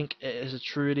I think it is a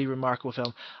truly remarkable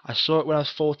film. I saw it when I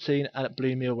was 14 and it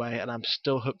blew me away, and I'm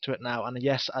still hooked to it now. And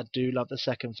yes, I do love the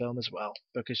second film as well,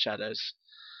 Book of Shadows.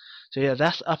 So yeah,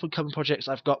 that's up and coming projects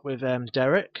I've got with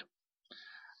Derek.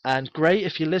 And great,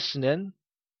 if you're listening,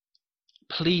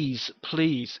 please,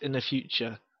 in the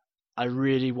future, I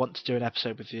really want to do an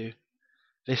episode with you.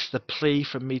 This is the plea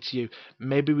from me to you.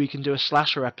 Maybe we can do a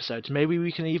slasher episode. Maybe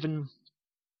we can even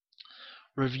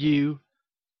review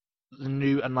the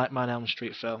new A Nightmare on Elm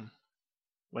Street film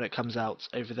when it comes out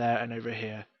over there and over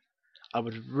here. I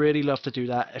would really love to do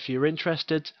that. If you're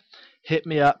interested, hit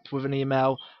me up with an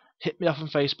email, hit me up on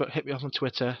Facebook, hit me up on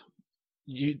Twitter.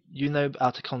 You know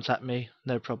how to contact me,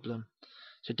 no problem.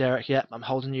 So Derek, yep, I'm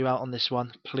holding you out on this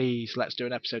one. Please, let's do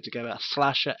an episode together, a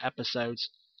slasher episode.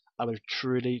 I would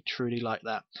truly like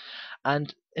that.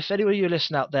 And if any of you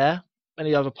listen out there,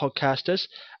 any other podcasters,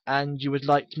 and you would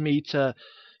like me to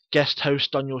guest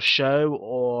host on your show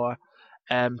or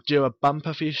do a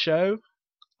bumper for your show,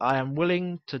 I am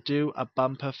willing to do a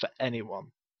bumper for anyone.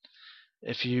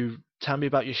 If you tell me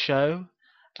about your show,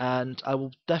 and I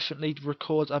will definitely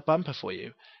record a bumper for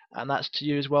you. And that's to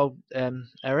you as well,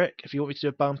 Eric. If you want me to do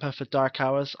a bumper for Dark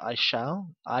Hours, I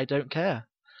shall. I don't care.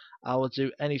 I will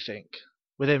do anything.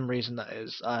 Within reason, that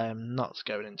is. I am not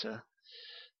going into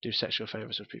do sexual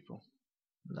favours with people.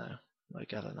 No, I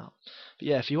gather not. But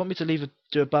yeah, if you want me to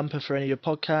do a bumper for any of your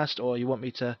podcast, or you want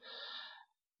me to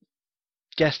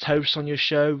guest host on your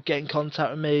show, get in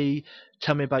contact with me,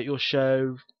 tell me about your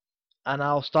show, and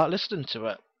I'll start listening to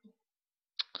it.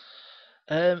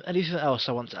 Anything else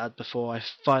I want to add before I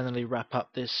finally wrap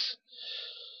up this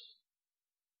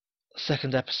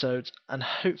second episode, and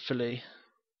hopefully,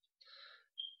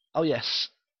 oh yes,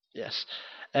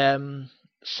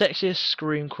 Sexiest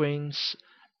Scream Queens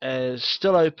is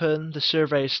still open. The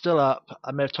survey is still up.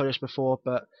 I may have told you this before,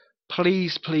 but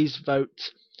please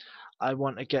vote. I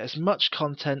want to get as much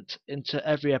content into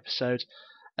every episode.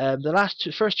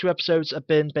 The first two episodes have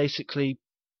been basically,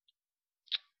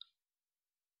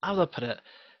 how do I put it?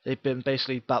 They've been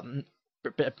basically about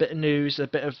a bit of news, a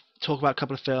bit of talk about a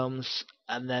couple of films,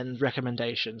 and then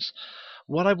recommendations.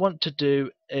 What I want to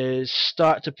do is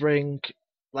start to bring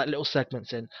like little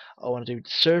segments in. I want to do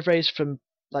surveys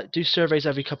do surveys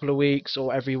every couple of weeks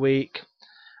or every week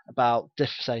about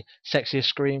say sexiest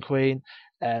scream queen,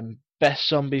 best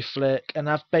zombie flick, and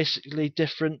have basically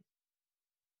different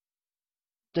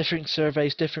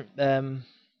surveys, different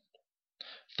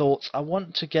thoughts. I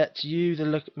want to get you,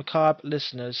 the Macabre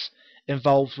listeners,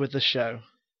 involved with the show.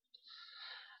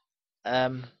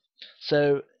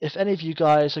 So if any of you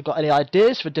guys have got any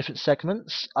ideas for different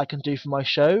segments I can do for my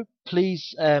show,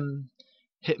 please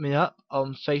hit me up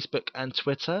on Facebook and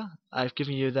Twitter. I've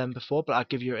given you them before, but I'll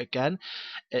give you it again.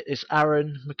 It is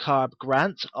Aaron Macabre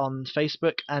Grant on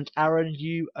Facebook and Aaron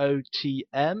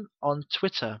UOTM on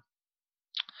Twitter.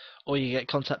 Or you can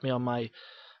contact me on my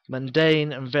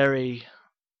mundane and very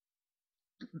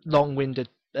long-winded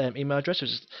email address, which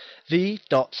is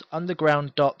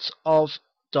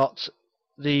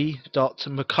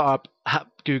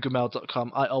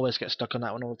the.underground.of.the.macabre@googlemail.com. I always get stuck on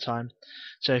that one all the time.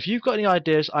 So if you've got any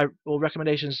ideas or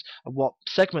recommendations of what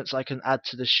segments I can add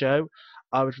to the show,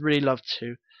 I would really love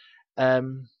to.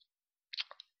 And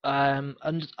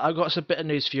I've got some bit of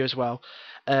news for you as well.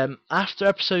 After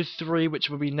episode 3, which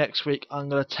will be next week, I'm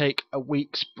going to take a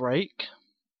week's break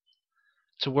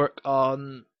to work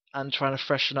on and trying to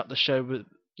freshen up the show. With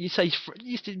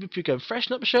if you're going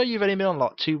freshen up the show, you've only been on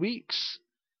like 2 weeks,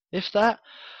 if that.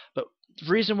 But the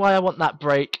reason why I want that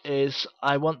break is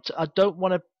I don't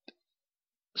want to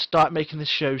start making the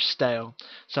show stale.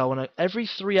 So I want to every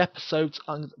 3 episodes.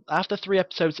 After 3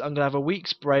 episodes, I'm going to have a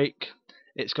week's break.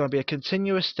 It's going to be a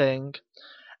continuous thing,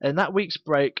 and that week's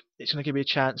break, it's going to give me a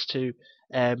chance to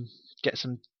get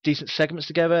some decent segments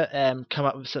together, come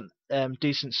up with some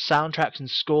decent soundtracks and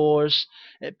scores.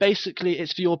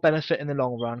 It's for your benefit in the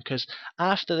long run, because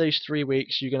after those 3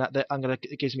 weeks,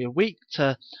 it gives me a week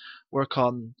to work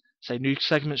on, say, new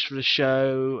segments for the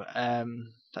show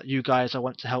that you guys I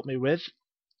want to help me with,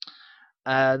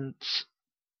 and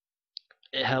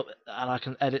I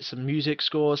can edit some music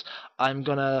scores. I'm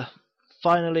gonna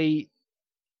finally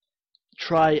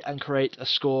try and create a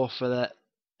score for the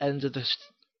end of the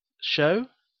show,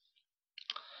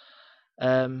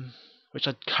 which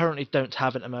I currently don't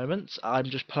have at the moment. I'm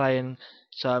just playing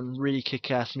some really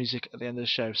kick-ass music at the end of the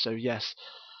show. So yes,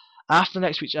 after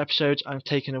next week's episode, I'm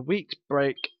taking a week's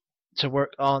break to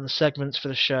work on segments for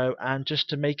the show and just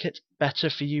to make it better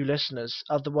for you listeners.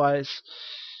 Otherwise,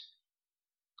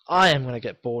 I am going to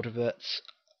get bored of it,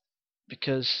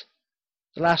 because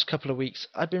the last couple of weeks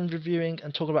I've been reviewing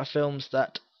and talking about films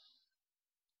that...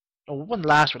 Oh, one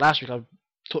last week I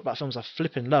talked about films I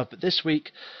flipping love, but this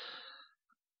week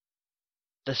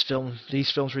these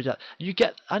films really...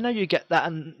 I know you get that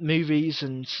in movies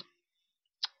and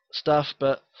stuff,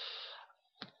 but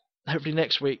hopefully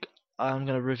next week I'm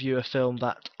going to review a film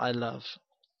that I love.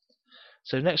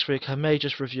 So next week I may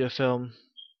just review a film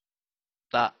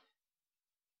that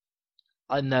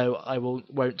I know I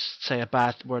won't say a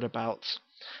bad word about.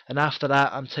 And after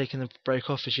that, I'm taking a break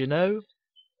off, as you know,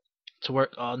 to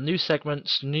work on new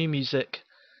segments, new music,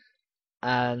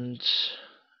 and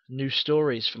new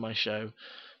stories for my show.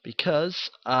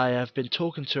 Because I have been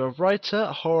talking to a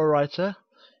horror writer.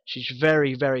 She's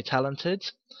very, very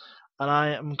talented. And I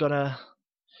am going to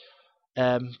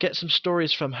get some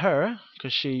stories from her,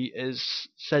 because she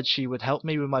said she would help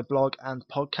me with my blog and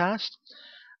podcast.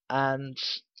 And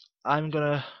I'm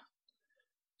going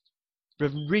to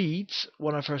read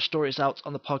one of her stories out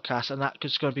on the podcast, and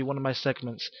that's going to be one of my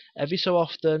segments. Every so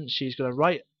often, she's going to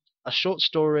write a short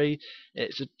story.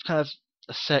 It's a kind of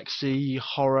a sexy,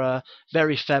 horror,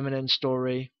 very feminine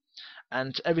story.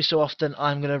 And every so often,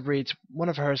 I'm going to read one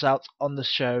of hers out on the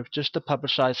show, just to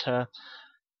publicize her.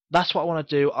 That's what I want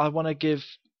to do. I want to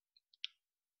give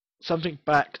something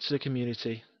back to the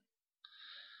community.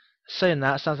 Saying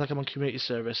that, it sounds like I'm on community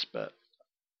service, but...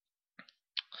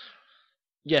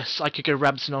 Yes, I could go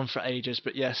ranting on for ages,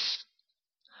 but yes,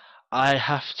 I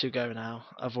have to go now.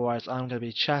 Otherwise, I'm going to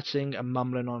be chatting and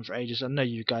mumbling on for ages. I know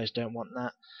you guys don't want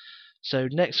that. So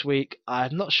next week,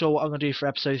 I'm not sure what I'm going to do for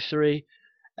episode 3.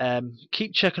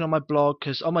 Keep checking on my blog,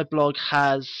 because on my blog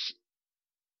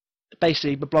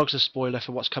basically, my blog's a spoiler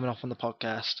for what's coming up on the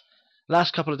podcast.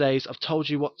 Last couple of days, I've told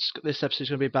you what this episode's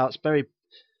going to be about. It's very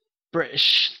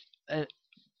British.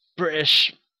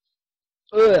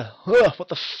 What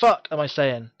the fuck am I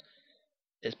saying?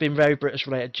 It's been very British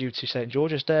related due to St.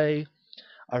 George's Day.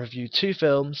 I reviewed 2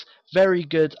 films, very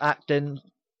good acting,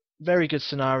 very good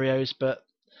scenarios, but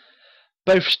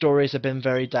both stories have been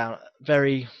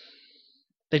they've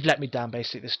let me down,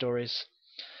 basically, the stories.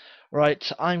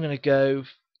 Right, I'm gonna go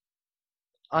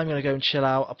and chill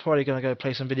out. I'm probably gonna go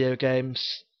play some video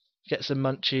games, get some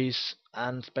munchies,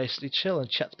 and basically chill and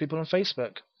chat to people on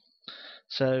Facebook.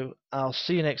 So I'll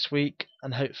see you next week,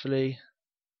 and hopefully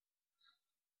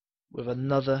with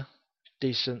another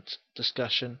decent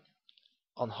discussion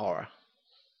on horror.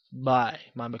 Bye,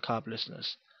 my macabre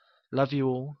listeners. Love you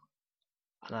all,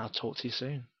 and I'll talk to you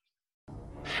soon.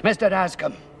 Mr.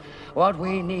 Dascom, what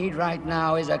we need right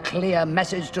now is a clear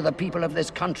message to the people of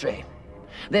this country.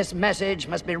 This message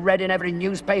must be read in every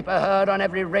newspaper, heard on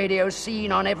every radio,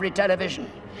 seen on every television.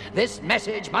 This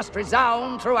message must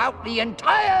resound throughout the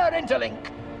entire interlink.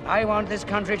 I want this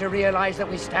country to realize that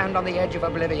we stand on the edge of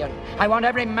oblivion. I want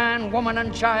every man, woman,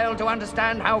 and child to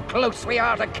understand how close we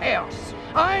are to chaos.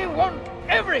 I want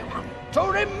everyone to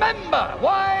remember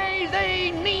why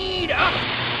they need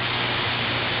us.